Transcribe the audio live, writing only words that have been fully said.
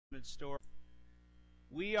Testament story.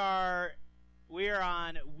 We are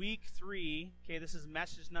on week 3. Okay, this is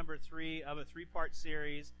message number 3 of a 3-part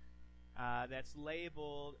series that's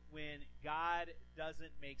labeled "When God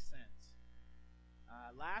Doesn't Make Sense."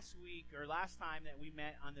 Last time that we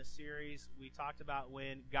met on this series, we talked about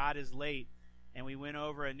when God is late, and we went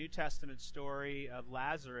over a New Testament story of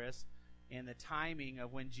Lazarus and the timing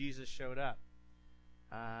of when Jesus showed up.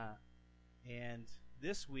 And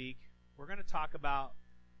this week, we're going to talk about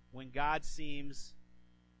when God seems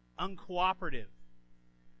uncooperative.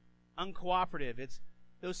 Uncooperative. It's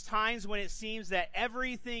those times when it seems that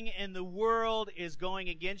everything in the world is going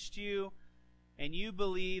against you, and you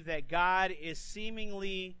believe that God is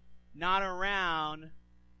seemingly not around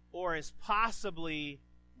or is possibly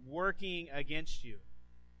working against you.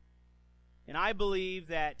 And I believe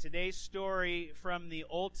that today's story from the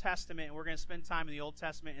Old Testament, and we're going to spend time in the Old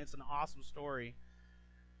Testament, and it's an awesome story.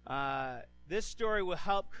 This story will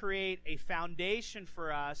help create a foundation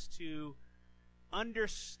for us to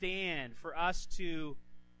understand, for us to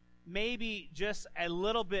maybe just a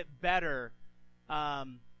little bit better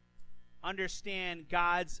understand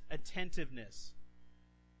God's attentiveness.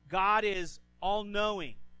 God is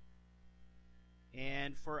all-knowing.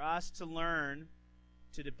 And for us to learn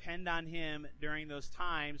to depend on Him during those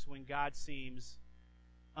times when God seems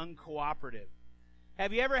uncooperative.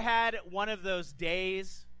 Have you ever had one of those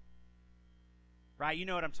days? Right, you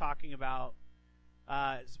know what I'm talking about.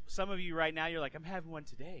 Some of you right now, you're like, I'm having one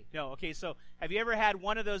today. No, okay, so have you ever had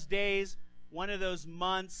one of those days, one of those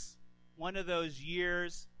months, one of those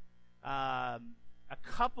years? A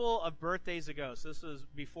couple of birthdays ago, so this was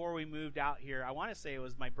before we moved out here. I want to say it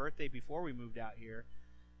was my birthday before we moved out here.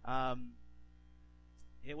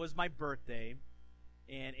 It was my birthday,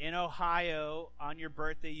 and in Ohio, on your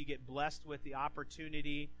birthday, you get blessed with the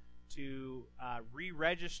opportunity to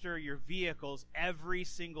re-register your vehicles every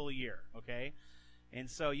single year, okay? And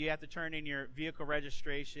so you have to turn in your vehicle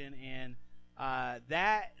registration, and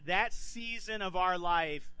that season of our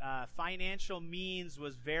life, financial means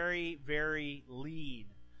was very, very lean.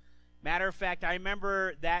 Matter of fact, I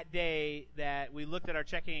remember that day that we looked at our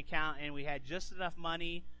checking account and we had just enough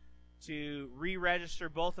money to re-register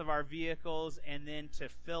both of our vehicles and then to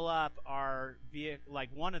fill up our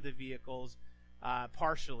one of the vehicles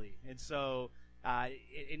partially. And so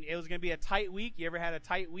it was going to be a tight week. You ever had a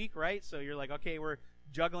tight week, right? So you're like, okay, we're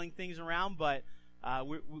juggling things around, but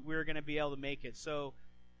we're going to be able to make it. So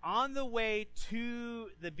on the way to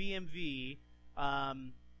the BMV,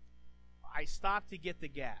 I stopped to get the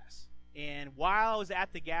gas. And while I was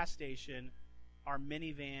at the gas station, our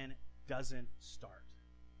minivan doesn't start.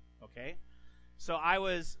 Okay? So I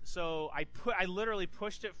literally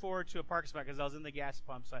pushed it forward to a parking spot because I was in the gas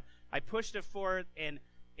pump. So I pushed it forward, and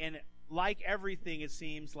like everything, it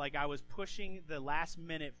seems like I was pushing the last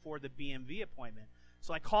minute for the BMV appointment.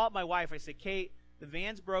 So I called my wife. I said, Kate, the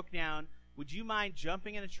van's broke down. Would you mind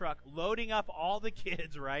jumping in a truck, loading up all the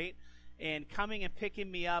kids, right, and coming and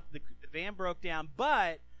picking me up? The van broke down,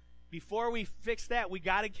 but before we fix that, we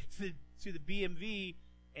got to get to the BMV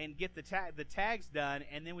and get the tags done,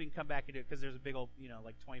 and then we can come back and do it because there's a big old,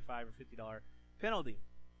 like $25 or $50 penalty.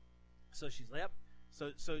 So she's like, yep.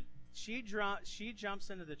 So she jumps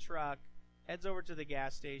into the truck, heads over to the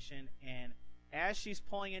gas station, and as she's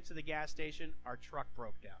pulling into the gas station, our truck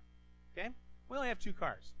broke down. Okay? We only have 2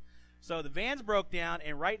 cars. So the van's broke down,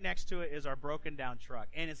 and right next to it is our broken down truck,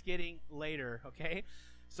 and it's getting later, okay?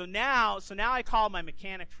 So now I called my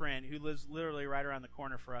mechanic friend who lives literally right around the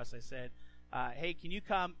corner for us. I said, hey, can you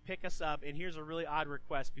come pick us up? And here's a really odd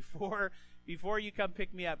request. Before you come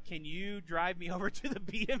pick me up, can you drive me over to the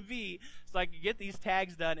BMV so I can get these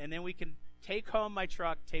tags done, and then we can take home my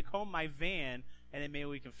truck, take home my van, and then maybe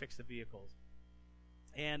we can fix the vehicles.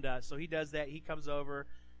 And so he does that. He comes over.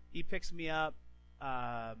 He picks me up.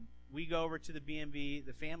 We go over to the BMV.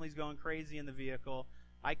 The family's going crazy in the vehicle.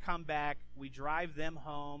 I come back. We drive them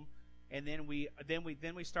home, and then we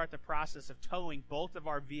start the process of towing both of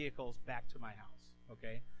our vehicles back to my house.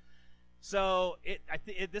 Okay, so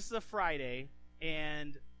this is a Friday,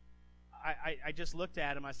 and I just looked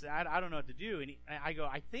at him. I said, I don't know what to do, and I go,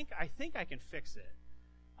 I think I can fix it.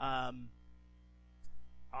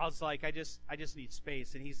 I was like, I just need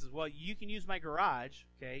space. And he says, well, you can use my garage.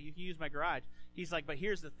 Okay, you can use my garage. He's like, but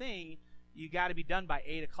here's the thing. You got to be done by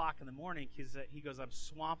 8 o'clock in the morning because he goes, I'm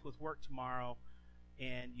swamped with work tomorrow,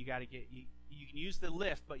 and you got to get you can use the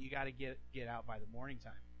lift, but you got to get out by the morning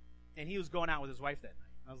time. And he was going out with his wife that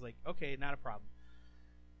night. I was like, okay, not a problem.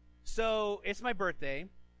 So it's my birthday.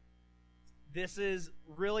 This is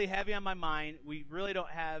really heavy on my mind. We really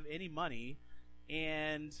don't have any money,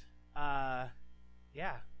 and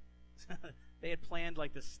yeah, they had planned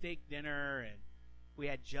like the steak dinner, and we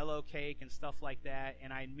had Jell-O cake and stuff like that.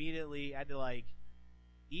 And I immediately had to like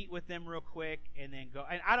eat with them real quick and then go.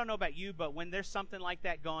 And I don't know about you, but when there's something like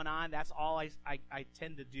that going on, that's all I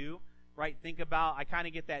tend to do. Right? Think about. I kind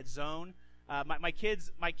of get that zone. My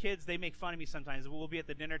kids, they make fun of me sometimes. We'll be at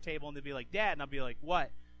the dinner table and they'll be like, "Dad," and I'll be like, "What?"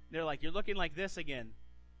 And they're like, "You're looking like this again."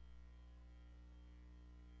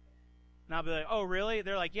 And I'll be like, "Oh, really?"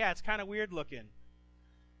 They're like, "Yeah, it's kind of weird looking."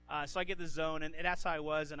 So I get the zone, and that's how I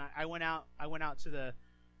was. And I went out to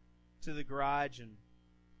the garage, and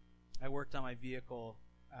I worked on my vehicle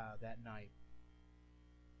that night.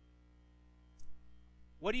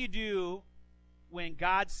 What do you do when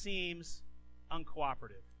God seems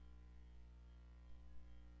uncooperative?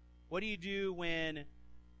 What do you do when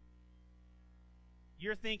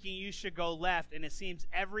you're thinking you should go left and it seems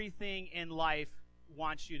everything in life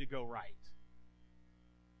wants you to go right?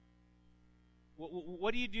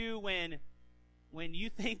 What do you do when you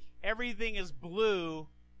think everything is blue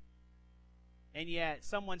and yet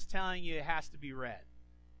someone's telling you it has to be red?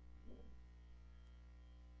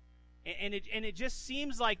 And it just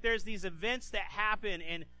seems like there's these events that happen,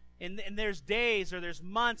 and there's days or there's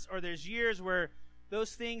months or there's years where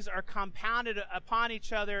those things are compounded upon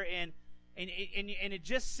each other, and it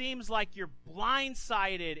just seems like you're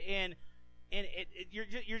blindsided, and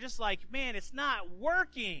you're just like, man, it's not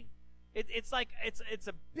working. It's like it's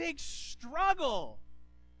a big struggle.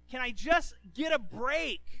 Can I just get a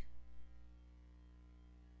break?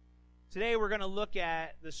 Today we're going to look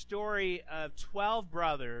at the story of 12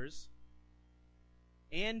 brothers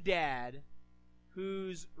and dad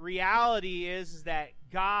whose reality is that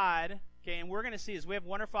God, okay, and we're going to see this. We have a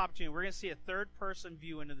wonderful opportunity. We're going to see a third-person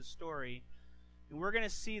view into the story, and we're going to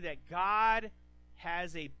see that God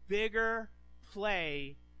has a bigger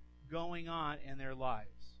play going on in their lives.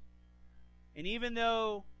 And even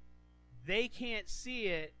though they can't see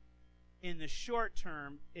it in the short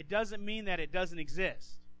term, it doesn't mean that it doesn't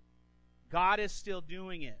exist. God is still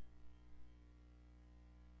doing it.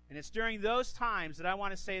 And it's during those times that I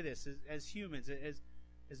want to say this as humans,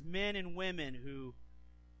 as men and women who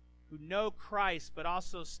know Christ but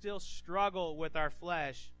also still struggle with our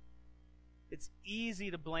flesh. It's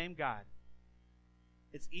easy to blame God.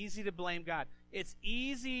 It's easy to blame God. It's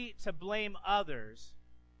easy to blame others.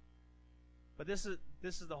 But this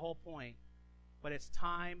is the whole point. But it's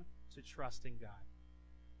time to trust in God.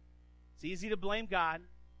 It's easy to blame God.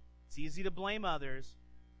 It's easy to blame others.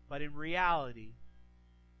 But in reality,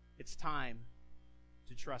 it's time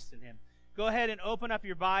to trust in Him. Go ahead and open up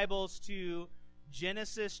your Bibles to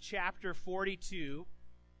Genesis chapter 42.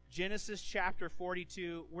 Genesis chapter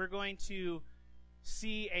 42. We're going to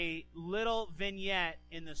see a little vignette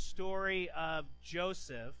in the story of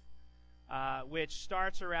Joseph, which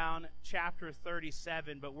starts around chapter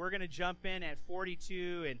 37. But we're going to jump in at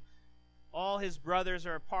 42, and all his brothers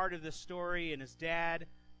are a part of the story, and his dad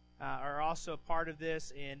are also a part of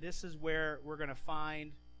this. And this is where we're going to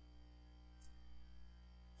find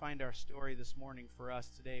our story this morning for us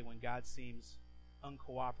today when God seems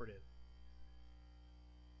uncooperative.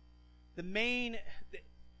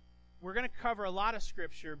 We're going to cover a lot of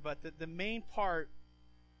scripture, but the main part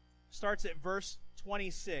starts at verse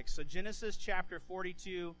 26. So Genesis chapter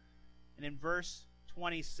 42 and in verse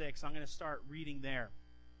 26, I'm going to start reading there.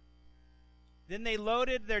 Then they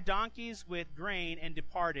loaded their donkeys with grain and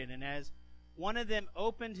departed, and as one of them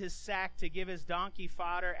opened his sack to give his donkey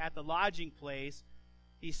fodder at the lodging place,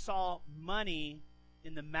 he saw money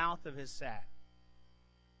in the mouth of his sack.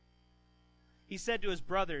 He said to his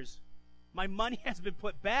brothers, "My money has been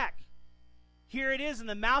put back. Here it is in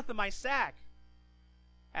the mouth of my sack."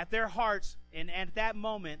 At that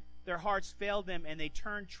moment, their hearts failed them, and they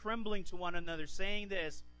turned trembling to one another, saying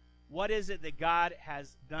this, "What is it that God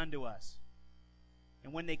has done to us?"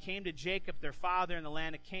 And when they came to Jacob, their father, in the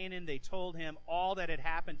land of Canaan, they told him all that had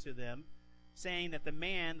happened to them, saying that the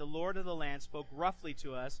man, the Lord of the land, spoke roughly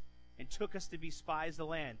to us and took us to be spies of the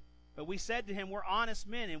land. But we said to him, "We're honest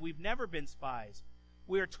men, and we've never been spies.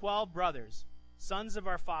 We are 12 brothers, sons of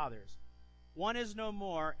our fathers. One is no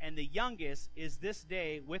more, and the youngest is this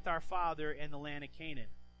day with our father in the land of Canaan."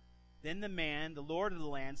 Then the man, the Lord of the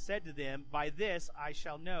land, said to them, "By this I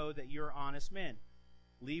shall know that you are honest men.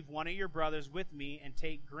 Leave one of your brothers with me, and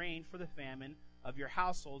take grain for the famine of your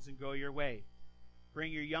households, and go your way.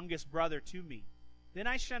 Bring your youngest brother to me. Then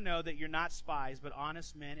I shall know that you're not spies, but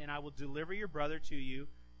honest men, and I will deliver your brother to you,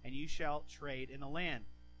 and you shall trade in the land."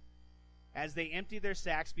 As they emptied their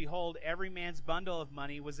sacks, behold, every man's bundle of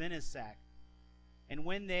money was in his sack. And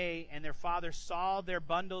when they and their father saw their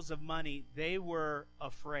bundles of money, they were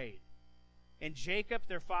afraid. And Jacob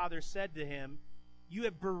their father said to him, You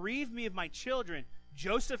have bereaved me of my children.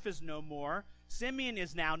 Joseph is no more. Simeon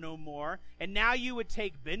is now no more. And now you would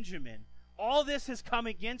take Benjamin. All this has come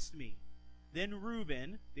against me. Then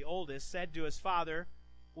Reuben, the oldest, said to his father,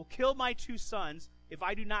 will kill my 2 sons if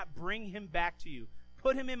I do not bring him back to you.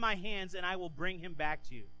 Put him in my hands, and I will bring him back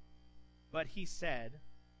to you. But he said,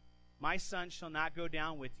 my son shall not go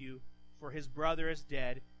down with you, for his brother is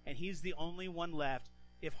dead, and he's the only one left.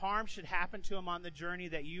 If harm should happen to him on the journey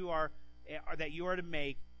that you are to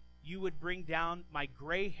make, you would bring down my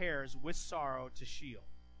gray hairs with sorrow to Sheol.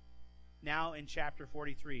 Now in chapter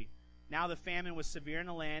 43. Now the famine was severe in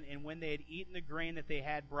the land, and when they had eaten the grain that they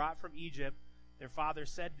had brought from Egypt, their father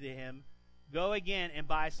said to him, go again and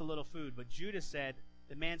buy us a little food. But Judah said,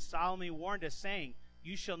 the man solemnly warned us, saying,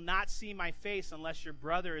 you shall not see my face unless your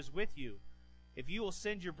brother is with you. If you will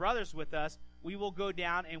send your brothers with us, we will go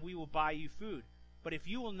down and we will buy you food. But if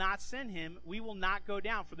you will not send him, we will not go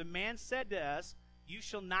down. For the man said to us, you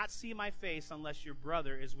shall not see my face unless your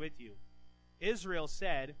brother is with you. Israel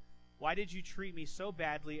said, why did you treat me so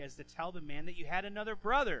badly as to tell the man that you had another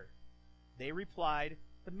brother? They replied,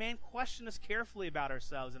 the man questioned us carefully about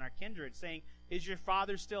ourselves and our kindred, saying, is your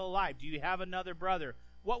father still alive? Do you have another brother?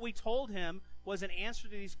 What we told him was an answer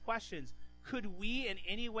to these questions. Could we in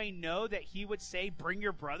any way know that he would say, bring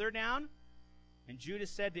your brother down? And Judah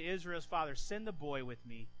said to Israel's father, send the boy with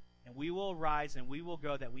me, and we will arise and we will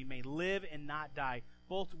go, that we may live and not die,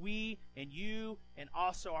 both we and you and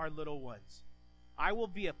also our little ones. I will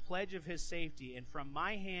be a pledge of his safety, and from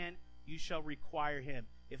my hand you shall require him.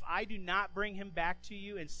 If I do not bring him back to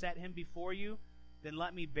you and set him before you, then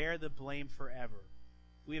let me bear the blame forever.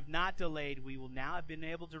 If we have not delayed, we will now have been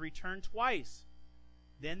able to return twice.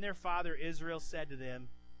 Then their father Israel said to them,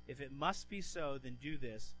 if it must be so, then do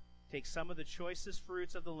this. Take some of the choicest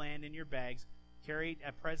fruits of the land in your bags, carry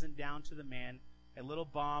a present down to the man, a little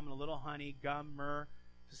balm and a little honey, gum, myrrh,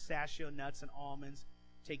 pistachio nuts, and almonds.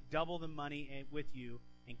 Take double the money with you,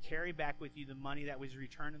 and carry back with you the money that was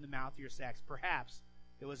returned in the mouth of your sacks. Perhaps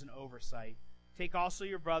it was an oversight. Take also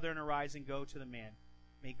your brother and arise and go to the man.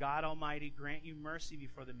 May God Almighty grant you mercy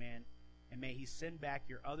before the man, and may he send back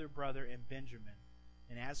your other brother and Benjamin.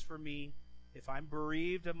 And as for me, if I'm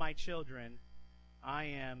bereaved of my children, I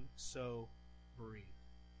am so bereaved.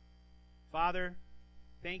 Father,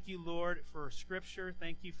 thank you, Lord, for Scripture.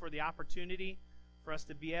 Thank you for the opportunity for us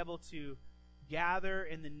to be able to gather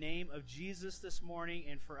in the name of Jesus this morning,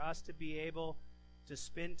 and for us to be able to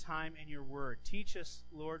spend time in your word. Teach us,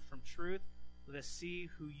 Lord, from truth. Let us see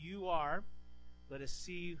who you are. Let us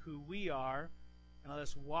see who we are. And let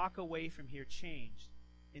us walk away from here changed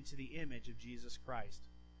into the image of Jesus Christ.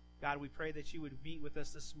 God, we pray that you would meet with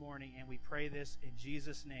us this morning, and we pray this in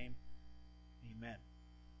Jesus' name. Amen.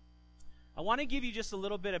 I want to give you just a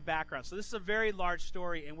little bit of background. So this is a very large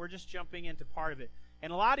story, and we're just jumping into part of it.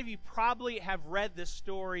 And a lot of you probably have read this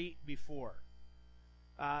story before.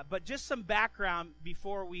 But just some background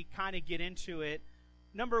before we kind of get into it.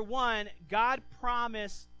 Number one, God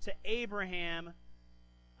promised to Abraham,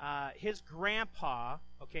 his grandpa.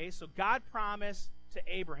 Okay, so God promised to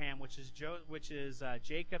Abraham, which is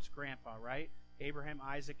Jacob's grandpa, right? Abraham,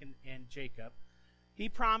 Isaac, and Jacob. He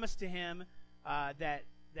promised to him that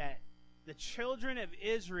the children of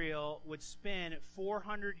Israel would spend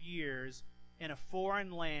 400 years in a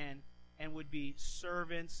foreign land and would be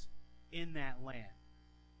servants in that land.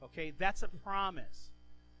 Okay, that's a promise.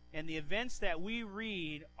 And the events that we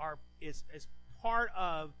read is part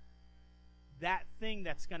of that thing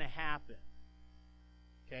that's going to happen.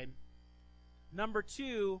 Okay. Number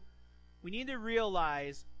two, we need to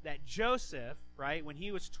realize that Joseph, right, when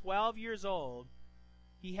he was 12 years old,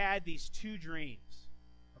 he had these 2 dreams.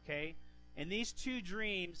 Okay? And these 2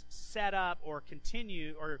 dreams set up or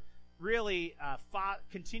continue or really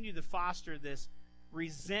continue to foster this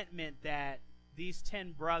resentment that these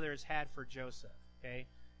 10 brothers had for Joseph. Okay?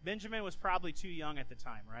 Benjamin was probably too young at the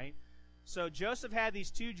time, right? So Joseph had these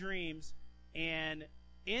 2 dreams, and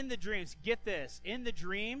in the dreams, get this, in the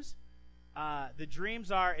dreams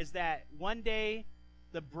is that one day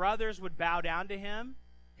the brothers would bow down to him.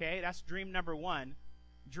 Okay, that's dream number 1.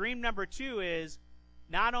 Dream number 2 is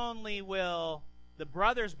not only will the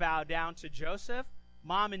brothers bow down to Joseph,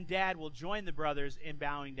 mom and dad will join the brothers in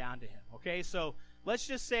bowing down to him. Okay, so let's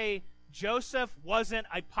just say Joseph wasn't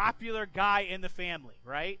a popular guy in the family,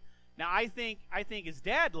 right? Now I think his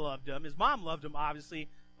dad loved him, his mom loved him, obviously,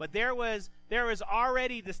 but there was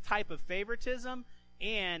already this type of favoritism,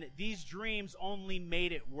 and these dreams only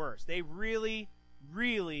made it worse. They really,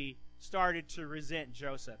 really started to resent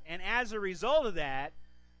Joseph. And as a result of that,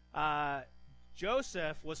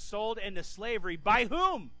 Joseph was sold into slavery by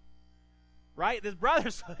whom? right?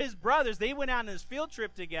 His brothers, they went out on this field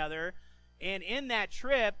trip together, and in that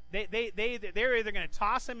trip, they're either going to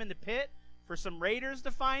toss him in the pit for some raiders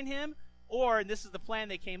to find him, or, and this is the plan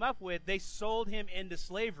they came up with, they sold him into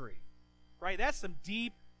slavery, right? That's some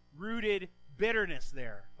deep-rooted bitterness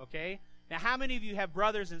there, okay? Now, how many of you have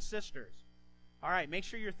brothers and sisters? All right, make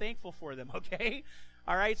sure you're thankful for them, okay?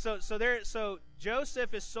 All right, so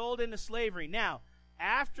Joseph is sold into slavery. Now,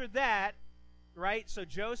 after that, right, so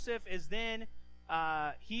Joseph is then,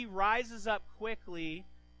 he rises up quickly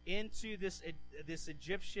into this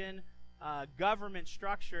Egyptian government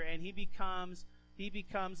structure, and he becomes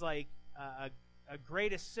like a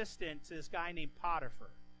great assistant to this guy named Potiphar.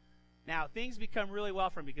 Now, things become really well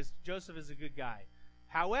for him because Joseph is a good guy.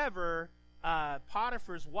 However,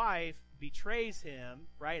 Potiphar's wife betrays him,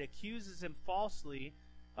 right, accuses him falsely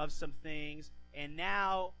of some things, and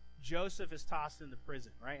now Joseph is tossed into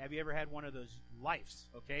prison, right? Have you ever had one of those lives,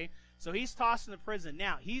 okay? So he's tossed into prison.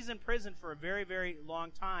 Now, he's in prison for a very, very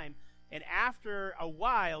long time, and after a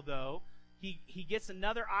while, though, he gets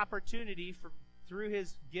another opportunity through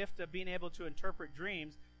his gift of being able to interpret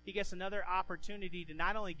dreams. He gets another opportunity to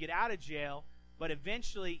not only get out of jail, but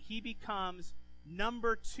eventually he becomes the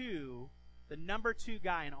number two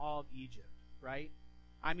guy in all of Egypt, right?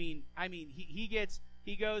 I mean,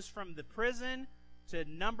 he goes from the prison to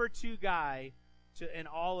number 2 guy in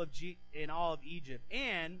all of Egypt,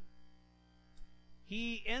 and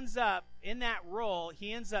he ends up in that role.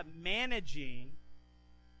 He ends up managing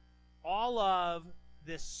all of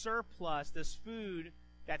this surplus, this food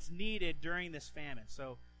that's needed during this famine.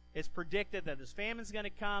 So it's predicted that this famine's going to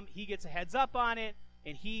come. He gets a heads up on it,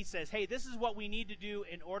 and he says, hey, this is what we need to do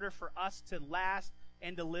in order for us to last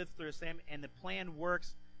and to live through this famine. And the plan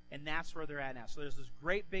works, and that's where they're at now. So there's this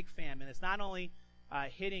great big famine. It's not only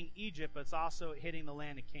hitting Egypt, but it's also hitting the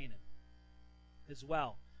land of Canaan as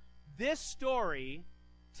well. This story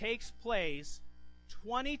takes place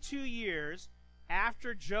 22 years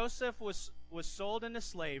after Joseph was sold into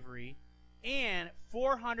slavery, and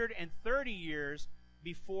 430 years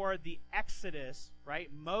before the Exodus, right?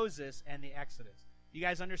 Moses and the Exodus. You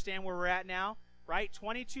guys understand where we're at now, right?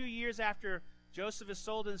 22 years after Joseph is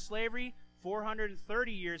sold into slavery,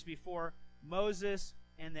 430 years before Moses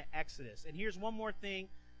and the Exodus. And here's one more thing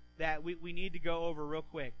that we need to go over real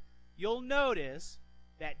quick. You'll notice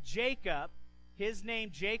that Jacob, his name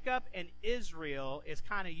Jacob and Israel is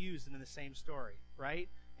kind of used in the same story, right?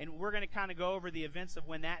 And we're going to kind of go over the events of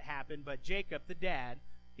when that happened. But Jacob, the dad,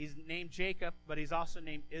 he's named Jacob, but he's also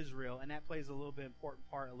named Israel, and that plays a little bit important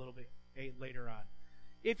part a little bit later on.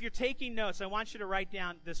 If you're taking notes, I want you to write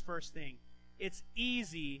down this first thing. It's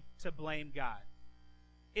easy to blame God.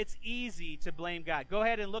 It's easy to blame God. Go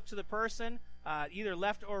ahead and look to the person, either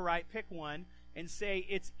left or right, pick one, and say,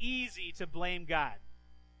 it's easy to blame God.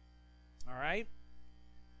 All right?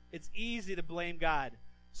 It's easy to blame God.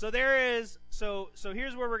 So here's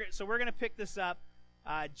where we're going to pick this up.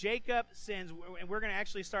 Jacob sins, and we're going to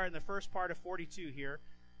actually start in the first part of 42 here.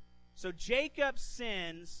 So Jacob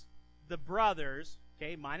sins the brothers,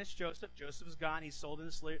 okay, minus Joseph. Joseph is gone. He's sold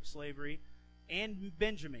into slavery. And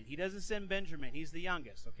Benjamin. He doesn't send Benjamin. He's the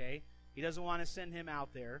youngest, okay? He doesn't want to send him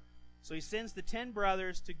out there. So he sends the 10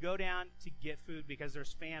 brothers to go down to get food because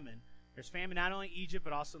there's famine. There's famine not only in Egypt,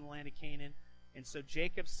 but also in the land of Canaan. And so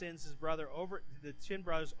Jacob sends his brother over, the 10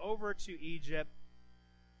 brothers over to Egypt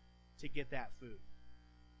to get that food.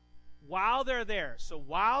 While they're there, so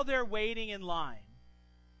while they're waiting in line,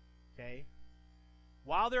 okay,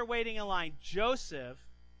 while they're waiting in line, Joseph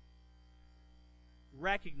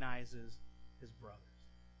recognizes his brothers.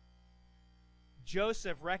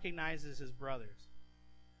 Joseph recognizes his brothers.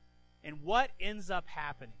 And what ends up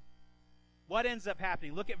happening? What ends up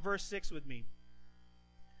happening? Look at verse 6 with me.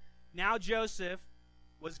 Now Joseph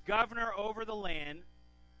was governor over the land.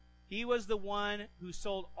 He was the one who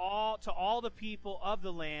sold to all the people of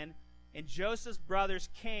the land. And Joseph's brothers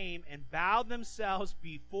came and bowed themselves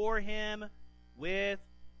before him with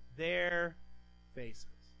their faces.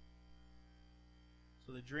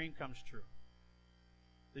 So the dream comes true.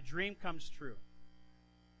 The dream comes true.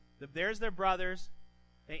 There's their brothers.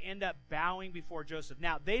 They end up bowing before Joseph.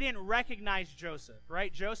 Now, they didn't recognize Joseph,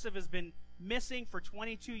 right? Joseph has been missing for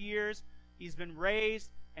 22 years. He's been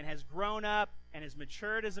raised and has grown up and has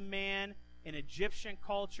matured as a man in Egyptian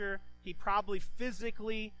culture. He probably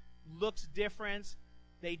physically looks different.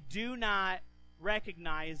 They do not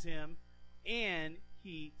recognize him, and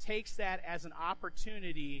he takes that as an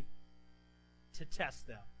opportunity to test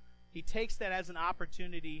them. He takes that as an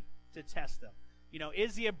opportunity to test them. You know,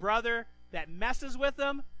 is he a brother that messes with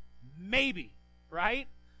them? Maybe, right?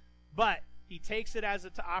 But he takes it as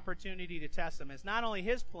an opportunity to test them. It's not only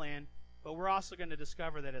his plan, but we're also going to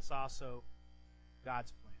discover that it's also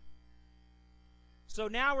God's plan. So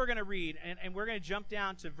now we're going to read, and we're going to jump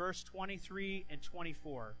down to verse 23 and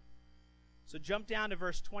 24. So jump down to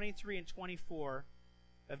verse 23 and 24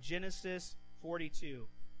 of Genesis 42.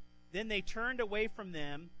 Then they turned away from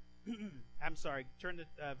them. I'm sorry, turn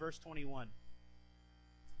to verse 21.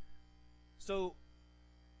 So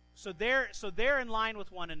they're in line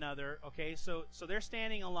with one another, okay? So they're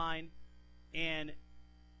standing in line, and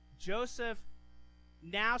Joseph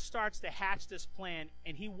now starts to hatch this plan,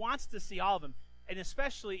 and he wants to see all of them, and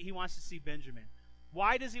especially he wants to see Benjamin.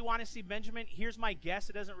 Why does he want to see Benjamin? Here's my guess.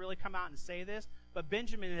 It doesn't really come out and say this, but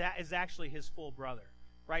Benjamin is actually his full brother,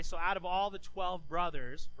 right? So out of all the 12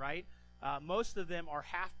 brothers, right, most of them are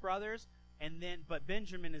half brothers, but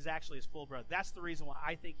Benjamin is actually his full brother. That's the reason why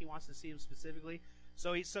I think he wants to see him specifically.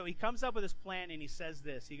 So he comes up with this plan, and he says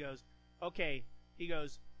this. He goes, okay,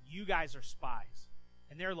 you guys are spies.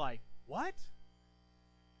 And they're like, what?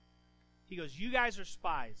 He goes, you guys are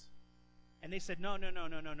spies. And they said, no, we're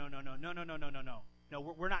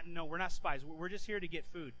not spies. We're just here to get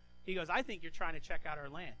food. He goes, I think you're trying to check out our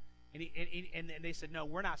land. And they said, no,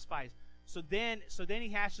 we're not spies. So then he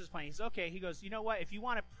hashes his plan. He says, okay, he goes, you know what? If you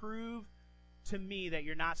want to prove to me that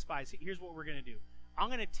you're not spies, here's what we're going to do. I'm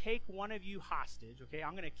going to take one of you hostage, okay?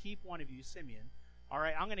 I'm going to keep one of you, Simeon. All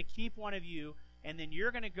right, I'm going to keep one of you, and then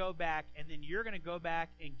you're going to go back, and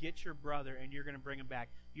get your brother, and you're going to bring him back.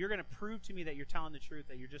 You're going to prove to me that you're telling the truth,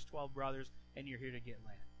 that you're just 12 brothers, and you're here to get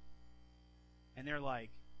land. And they're like,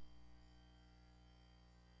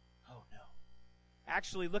 oh no.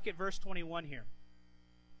 Actually, look at verse 21 here.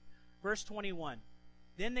 Verse 21.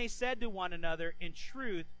 Then they said to one another, in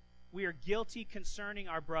truth, we are guilty concerning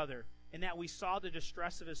our brother, and that we saw the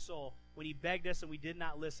distress of his soul when he begged us and we did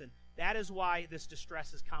not listen. That is why this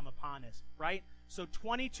distress has come upon us, right? So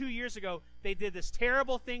 22 years ago, they did this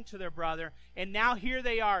terrible thing to their brother, and now here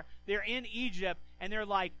they are. They're in Egypt, and they're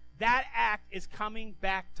like, that act is coming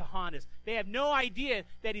back to haunt us. They have no idea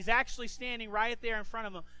that he's actually standing right there in front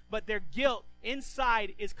of them, but their guilt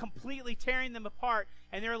inside is completely tearing them apart,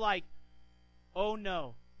 and they're like, oh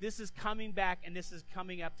no, this is coming back, and this is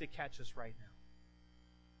coming up to catch us right now.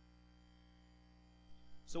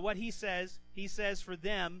 So what he says for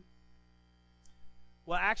them,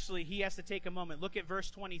 well, actually, he has to take a moment. Look at verse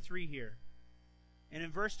 23 here. And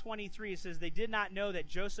in verse 23, it says, they did not know that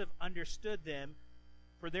Joseph understood them,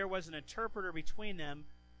 for there was an interpreter between them.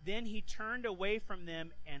 Then he turned away from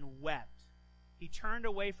them and wept. He turned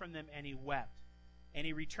away from them and he wept. And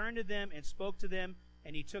he returned to them and spoke to them,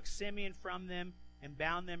 and he took Simeon from them and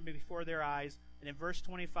bound them before their eyes. And in verse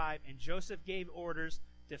 25, and Joseph gave orders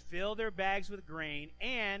to fill their bags with grain,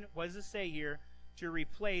 and, what does it say here, to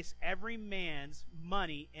replace every man's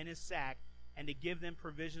money in his sack, and to give them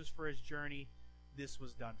provisions for his journey. This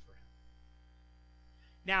was done for him.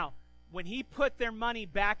 Now, when he put their money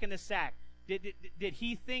back in the sack, did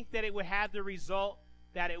he think that it would have the result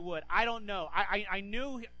that it would? I don't know. I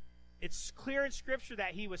knew it's clear in Scripture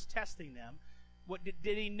that he was testing them.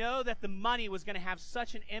 Did he know that the money was going to have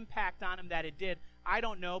such an impact on him that it did? I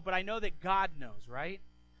don't know, but I know that God knows, right?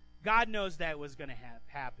 God knows that it was going to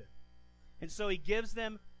happen. And so he gives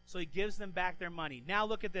them back their money. Now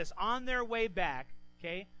look at this. On their way back,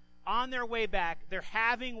 okay? On their way back, they're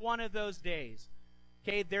having one of those days.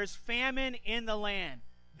 Okay, there's famine in the land.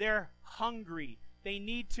 They're hungry. They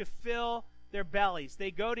need to fill their bellies.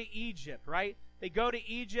 They go to Egypt, right? They go to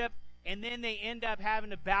Egypt, and then they end up having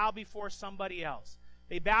to bow before somebody else.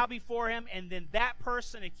 They bow before him, and then that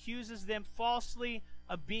person accuses them falsely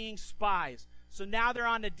of being spies. So now they're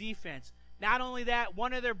on the defense. Not only that,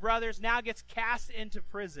 one of their brothers now gets cast into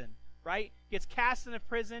prison, right? Gets cast into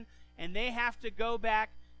prison, and they have to go back,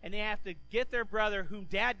 and they have to get their brother, whom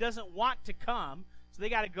dad doesn't want to come. So they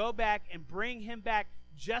got to go back and bring him back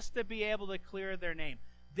just to be able to clear their name.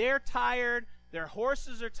 They're tired. Their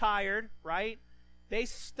horses are tired, right? They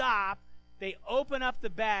stop. They open up the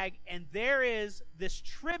bag, and there is this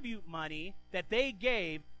tribute money that they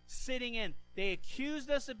gave sitting in. They accused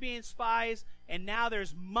us of being spies, and now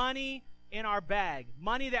there's money in our bag.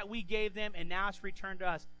 Money that we gave them, and now it's returned to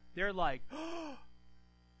us. They're like, oh,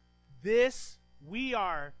 this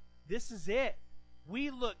is it. We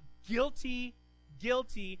look guilty,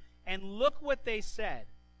 and look what they said.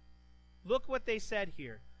 Look what they said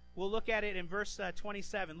here. We'll look at it in verse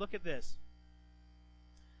 27. Look at this.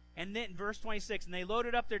 And then verse 26, and they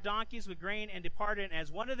loaded up their donkeys with grain and departed. And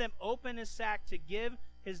as one of them opened his sack to give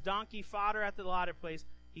his donkey fodder at the allotted place,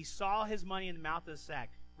 he saw his money in the mouth of the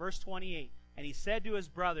sack. Verse 28, and he said to his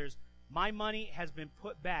brothers, my money has been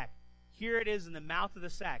put back. Here it is in the mouth of the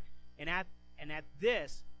sack. And at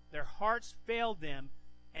this, their hearts failed them,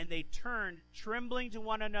 And they turned, trembling to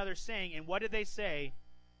one another, saying, and what did they say?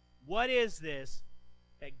 What is this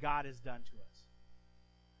that God has done to us?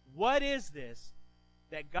 What is this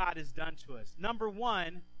that God has done to us? Number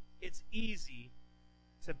one, it's easy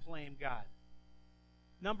to blame God.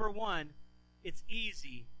 Number one, it's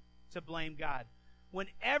easy to blame God. When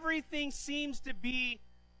everything seems to be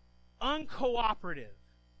uncooperative,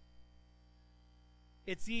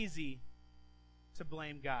 it's easy to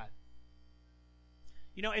blame God.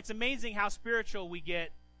 You know, it's amazing how spiritual we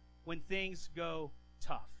get when things go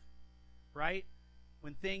tough, right?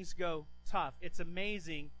 When things go tough, it's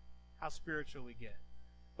amazing how spiritual we get.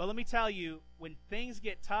 But let me tell you, when things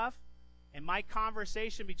get tough, and my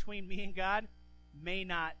conversation between me and God may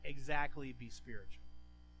not exactly be spiritual,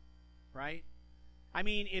 right? I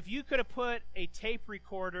mean, if you could have put a tape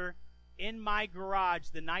recorder in my garage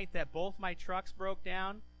the night that both my trucks broke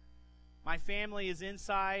down, my family is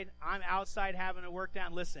inside, I'm outside having to work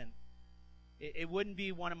down. Listen, it wouldn't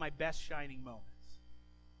be one of my best shining moments.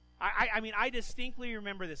 I mean, I distinctly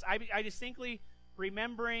remember this. I distinctly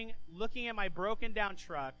remembering looking at my broken down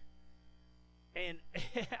truck, and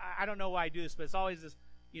I don't know why I do this, but it's always this,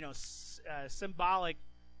 you know, symbolic.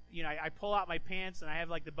 You know, I pull out my pants and I have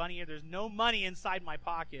like the bunny ear. There's no money inside my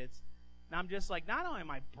pockets, and I'm just like, not only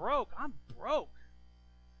am I broke, I'm broke.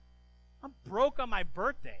 I'm broke on my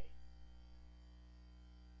birthday.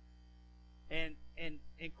 And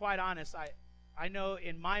quite honest, I know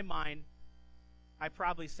in my mind, I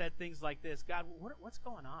probably said things like this: God, what's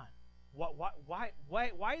going on?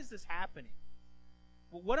 Why is this happening?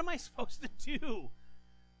 What am I supposed to do?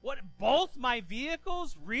 What, both my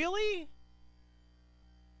vehicles? Really?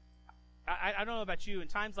 I don't know about you. In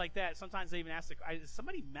times like that, sometimes I even ask, is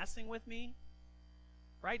somebody messing with me?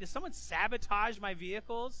 Right? Does someone sabotage my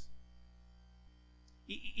vehicles?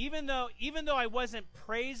 Even though I wasn't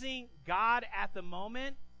praising God at the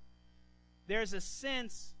moment, there's a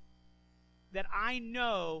sense that I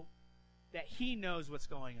know that He knows what's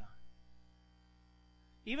going on.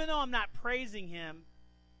 Even though I'm not praising Him,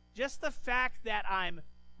 just the fact that I'm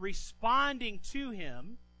responding to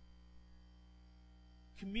Him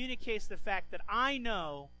communicates the fact that I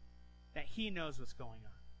know that He knows what's going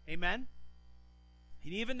on. Amen?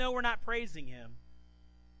 And even though we're not praising Him,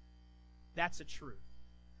 that's a truth.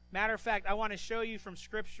 Matter of fact, I want to show you from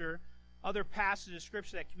Scripture, other passages of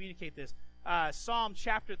Scripture that communicate this. Psalm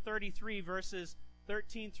chapter 33, verses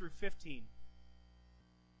 13 through 15.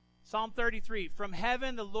 Psalm 33, from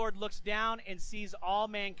heaven the Lord looks down and sees all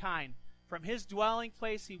mankind. From His dwelling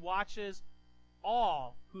place He watches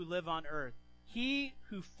all who live on earth. He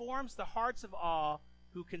who forms the hearts of all,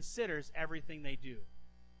 who considers everything they do.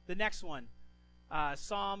 The next one,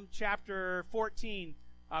 Psalm chapter 14,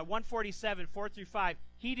 147, 4 through 5.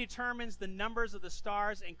 He determines the numbers of the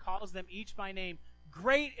stars and calls them each by name.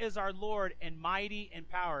 Great is our Lord and mighty in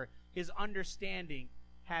power. His understanding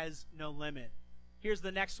has no limit. Here's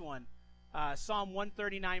the next one. Psalm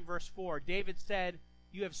 139, verse 4. David said,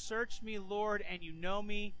 you have searched me, Lord, and you know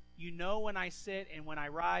me. You know when I sit and when I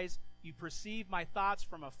rise. You perceive my thoughts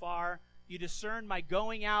from afar. You discern my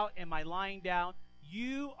going out and my lying down.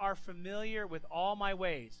 You are familiar with all my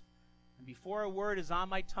ways. And before a word is on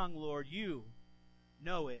my tongue, Lord, you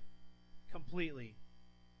know it completely.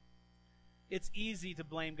 It's easy to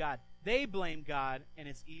blame God. They blame God, and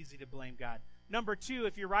it's easy to blame God. Number two,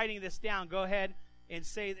 if you're writing this down, go ahead and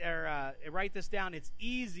say, or write this down. It's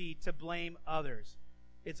easy to blame others.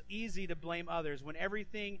 It's easy to blame others. When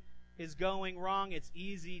everything is going wrong, it's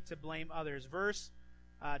easy to blame others. Verse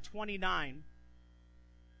 29.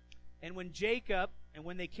 And when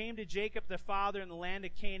they came to Jacob their father in the land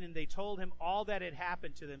of Canaan, they told him all that had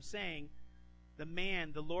happened to them, saying, the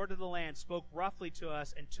man, the Lord of the land, spoke roughly to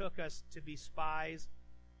us and took us to be spies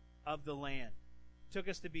of the land. Took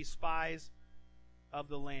us to be spies of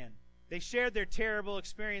the land. They shared their terrible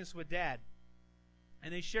experience with Dad.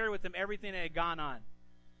 And they shared with him everything that had gone on.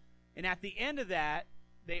 And at the end of that,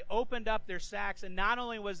 they opened up their sacks, and not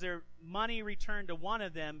only was their money returned to one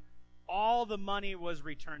of them, all the money was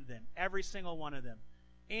returned to them. Every single one of them.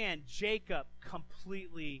 And Jacob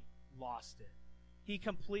completely lost it. He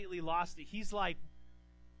completely lost it. He's like,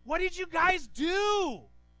 what did you guys do?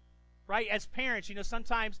 Right? As parents, you know,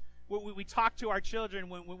 sometimes we talk to our children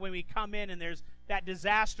when we come in and there's that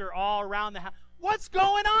disaster all around the house. What's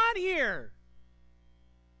going on here?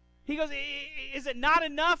 He goes, is it not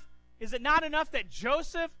enough? Is it not enough that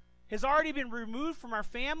Joseph has already been removed from our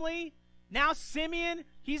family? Now Simeon,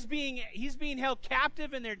 he's being held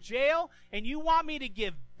captive in their jail, and you want me to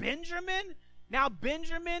give Benjamin? Now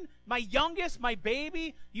Benjamin, my youngest, my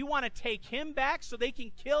baby, you want to take him back so they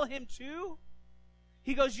can kill him too?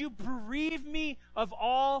 He goes, you bereave me of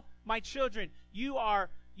all my children. You are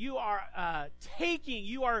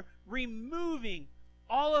removing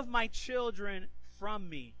all of my children from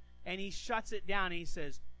me. And he shuts it down and he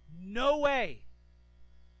says, no way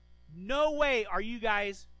are you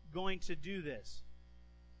guys going to do this.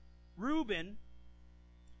 Reuben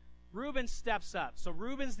steps up. So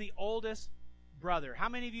Reuben's the oldest brother. How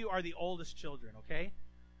many of you are the oldest children, okay?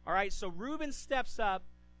 All right, so Reuben steps up,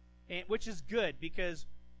 which is good because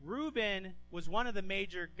Reuben was one of the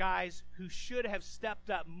major guys who should have stepped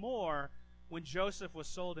up more when Joseph was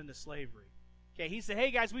sold into slavery. Okay, he said, hey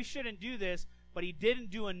guys, we shouldn't do this, but he didn't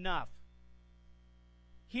do enough.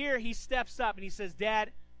 Here he steps up and he says,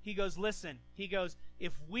 Dad, he goes, listen, he goes,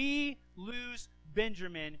 if we lose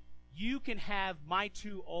Benjamin, you can have my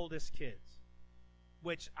 2 oldest kids.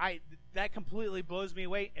 Which that completely blows me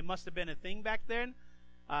away. It must have been a thing back then.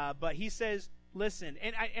 But he says, listen,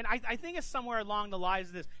 and I think it's somewhere along the lines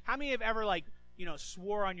of this. How many have ever,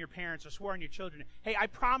 swore on your parents or swore on your children? Hey, I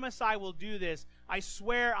promise I will do this. I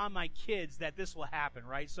swear on my kids that this will happen,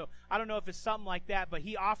 right? So I don't know if it's something like that, but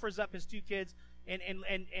he offers up his 2 kids, and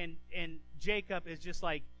Jacob is just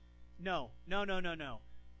like, no.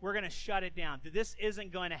 We're going to shut it down. This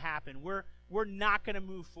isn't going to happen. We're not going to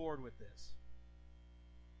move forward with this.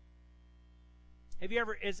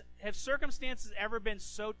 Have circumstances ever been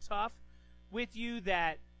so tough with you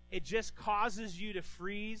that it just causes you to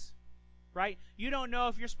freeze, right? You don't know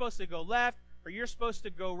if you're supposed to go left or you're supposed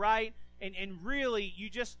to go right, and really you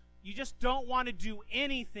just don't want to do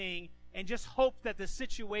anything and just hope that the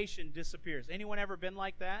situation disappears. Anyone ever been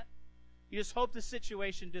like that? You just hope the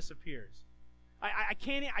situation disappears. I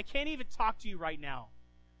can't even talk to you right now.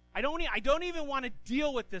 I don't even want to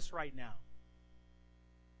deal with this right now.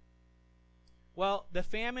 Well, the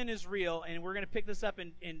famine is real, and we're going to pick this up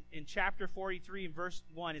in chapter 43 in verse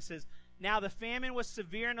 1. It says, now the famine was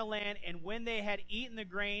severe in the land, and when they had eaten the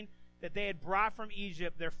grain that they had brought from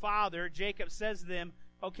Egypt, their father, Jacob, says to them,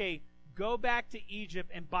 okay, go back to Egypt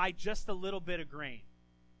and buy just a little bit of grain.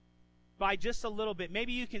 Buy just a little bit.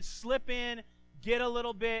 Maybe you can slip in, get a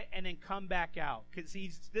little bit, and then come back out, because he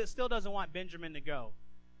still doesn't want Benjamin to go.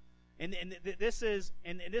 And this is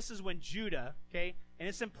when Judah, okay, and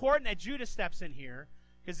it's important that Judah steps in here,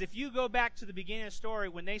 because if you go back to the beginning of the story,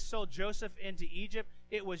 when they sold Joseph into Egypt,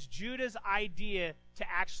 it was Judah's idea to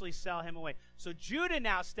actually sell him away. So Judah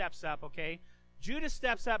now steps up, okay? Judah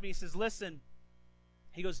steps up and he says, listen,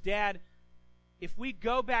 he goes, Dad, if we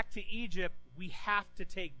go back to Egypt, we have to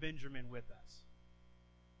take Benjamin with us.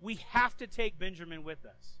 We have to take Benjamin with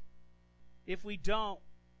us. If we don't,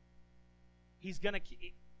 he's going to...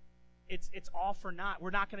 It's all for naught. We're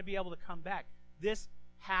not going to be able to come back. This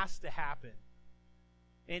has to happen.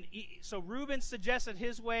 And so Reuben suggested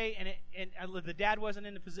his way, and the dad wasn't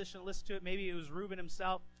in the position to listen to it. Maybe it was Reuben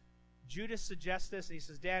himself. Judah suggests this, and he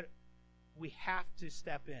says, Dad, we have to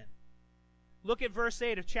step in. Look at verse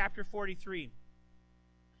 8 of chapter 43.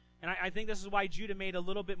 And I think this is why Judah made a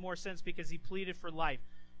little bit more sense, because he pleaded for life.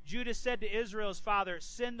 Judah said to Israel's father,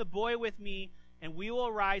 send the boy with me, and we will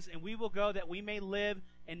arise, and we will go, that we may live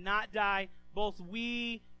and not die, both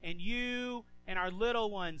we and you and our little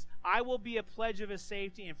ones. I will be a pledge of his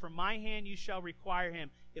safety, and from my hand you shall require him.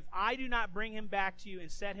 If I do not bring him back to you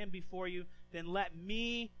and set him before you, then let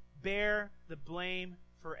me bear the blame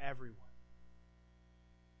for everyone.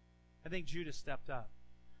 I think Judah stepped up.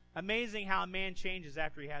 Amazing how a man changes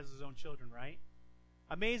after he has his own children, right?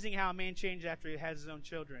 Amazing how a man changes after he has his own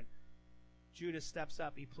children. Judah steps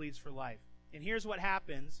up. He pleads for life. And here's what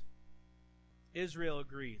happens. Israel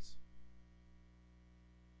agrees.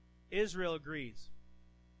 Israel agrees.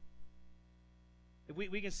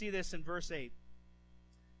 We can see this in verse 8.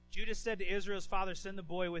 Judah said to Israel's father, send the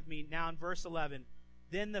boy with me. Now in verse 11,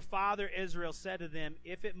 then the father Israel said to them,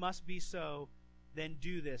 if it must be so, then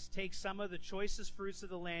do this. Take some of the choicest fruits of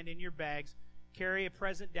the land in your bags. Carry a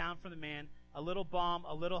present down from the man, a little balm,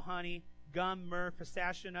 a little honey, gum, myrrh,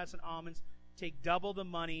 pistachio nuts, and almonds. Take double the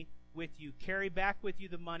money with you. Carry back with you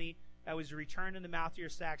the money that was returned in the mouth of your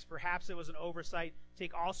sacks. Perhaps it was an oversight.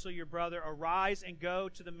 Take also your brother. Arise and go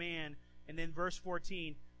to the man. And then verse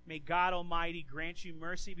 14, may God Almighty grant you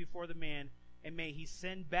mercy before the man, and may he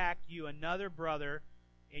send back you another brother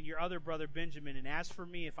and your other brother Benjamin. And as for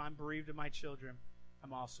me, if I'm bereaved of my children,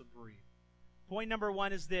 I'm also bereaved. Point number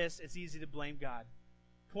 1 is this: it's easy to blame God.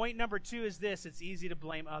 Point number 2 is this: it's easy to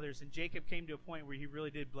blame others. And Jacob came to a point where he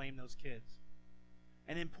really did blame those kids.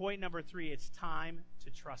 And then point number 3, it's time to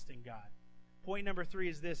trust in God. Point number 3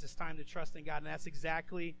 is this: it's time to trust in God. And that's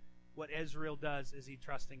exactly what Israel does, is he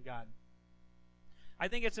trusts in God. I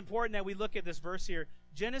think it's important that we look at this verse here.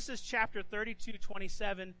 Genesis chapter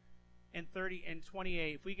 32:27 and 30 and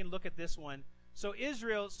 28, if we can look at this one. So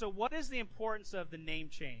Israel, so what is the importance of the name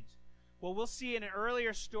change? Well, we'll see in an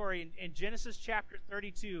earlier story in Genesis chapter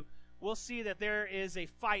 32, we'll see that there is a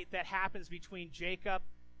fight that happens between Jacob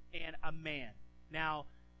and a man. Now,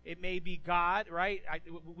 it may be God, right?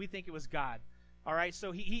 We think it was God. All right,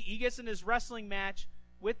 so he gets in this wrestling match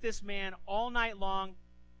with this man all night long.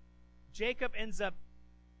 Jacob ends up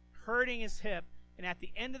hurting his hip, and at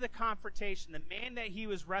the end of the confrontation, the man that he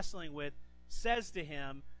was wrestling with says to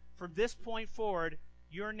him, from this point forward,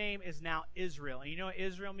 your name is now Israel. And you know what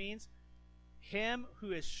Israel means? Him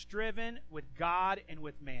who is striven with God and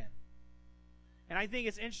with man. And I think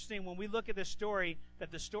it's interesting when we look at the story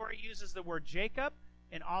that the story uses the word Jacob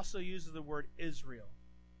and also uses the word Israel.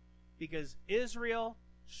 Because Israel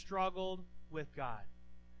struggled with God.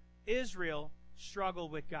 Israel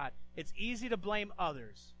struggled with God. It's easy to blame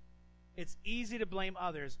others. It's easy to blame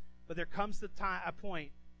others, but there comes a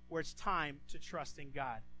point where it's time to trust in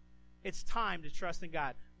God. It's time to trust in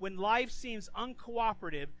God. When life seems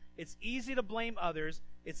uncooperative, it's easy to blame others.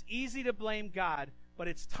 It's easy to blame God, but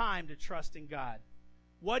it's time to trust in God.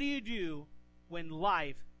 What do you do when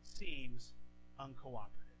life seems uncooperative?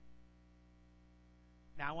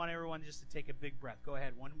 Now, I want everyone just to take a big breath. Go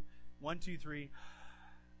ahead. One, two, three.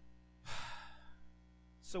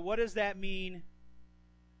 So what does that mean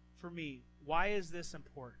for me? Why is this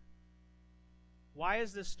important? Why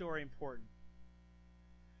is this story important?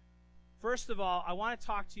 First of all, I want to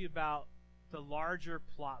talk to you about the larger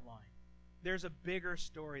plot line. There's a bigger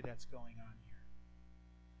story that's going on here.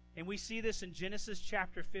 And we see this in Genesis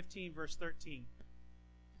chapter 15, verse 13.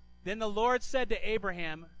 Then the Lord said to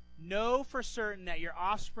Abraham, know for certain that your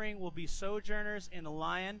offspring will be sojourners in the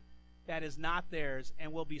land that is not theirs,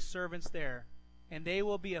 and will be servants there, and they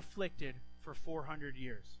will be afflicted for 400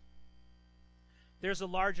 years. There's a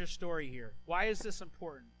larger story here. Why is this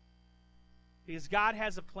important? Because God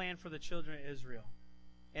has a plan for the children of Israel.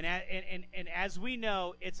 And as we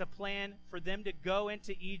know, it's a plan for them to go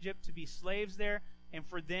into Egypt to be slaves there and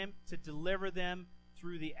for them to deliver them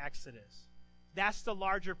through the Exodus. That's the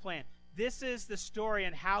larger plan. This is the story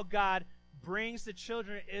on how God brings the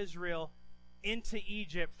children of Israel into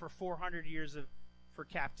Egypt for 400 years for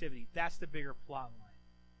captivity. That's the bigger plot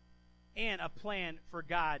line. And a plan for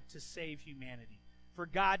God to save humanity. For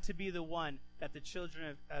God to be the one that the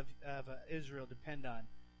children of Israel depend on.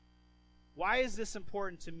 Why is this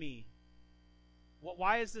important to me?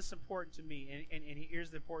 Why is this important to me? And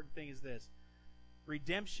here's the important thing is this.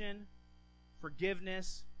 Redemption,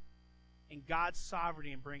 forgiveness, and God's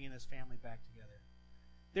sovereignty in bringing this family back together.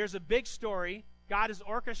 There's a big story. God is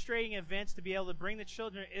orchestrating events to be able to bring the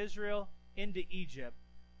children of Israel into Egypt.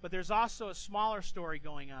 But there's also a smaller story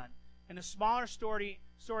going on. And the smaller story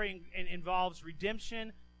involves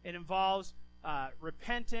redemption. It involves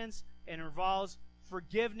repentance. It involves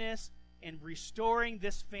forgiveness and restoring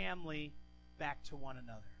this family back to one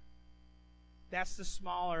another. That's the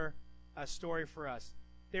smaller story for us.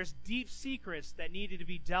 There's deep secrets that needed to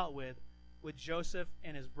be dealt with Joseph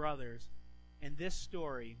and his brothers. And this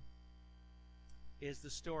story is the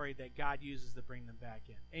story that God uses to bring them back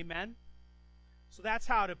in. Amen? So that's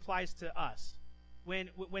how it applies to us.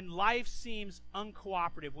 When life seems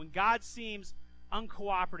uncooperative, when God seems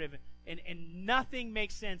uncooperative and nothing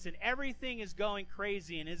makes sense and everything is going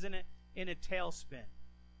crazy and isn't it in a tailspin.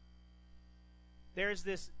 There's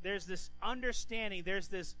this understanding, there's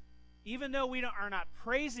this, even though we are not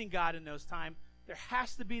praising God in those times, there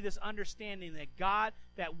has to be this understanding that God,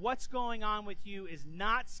 that what's going on with you is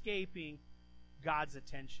not escaping God's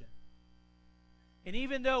attention. And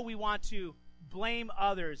even though we want to blame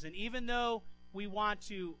others, and even though we want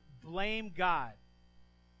to blame God,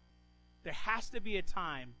 there has to be a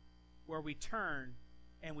time where we turn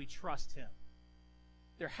and we trust Him.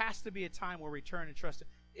 There has to be a time where we turn and trust Him.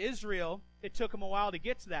 Israel, it took him a while to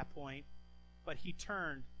get to that point, but he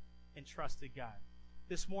turned and trusted God.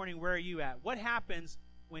 This morning, where are you at? What happens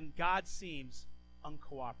when God seems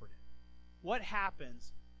uncooperative? What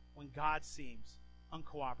happens when God seems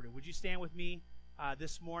uncooperative? Would you stand with me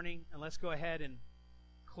this morning, and let's go ahead and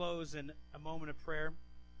close in a moment of prayer.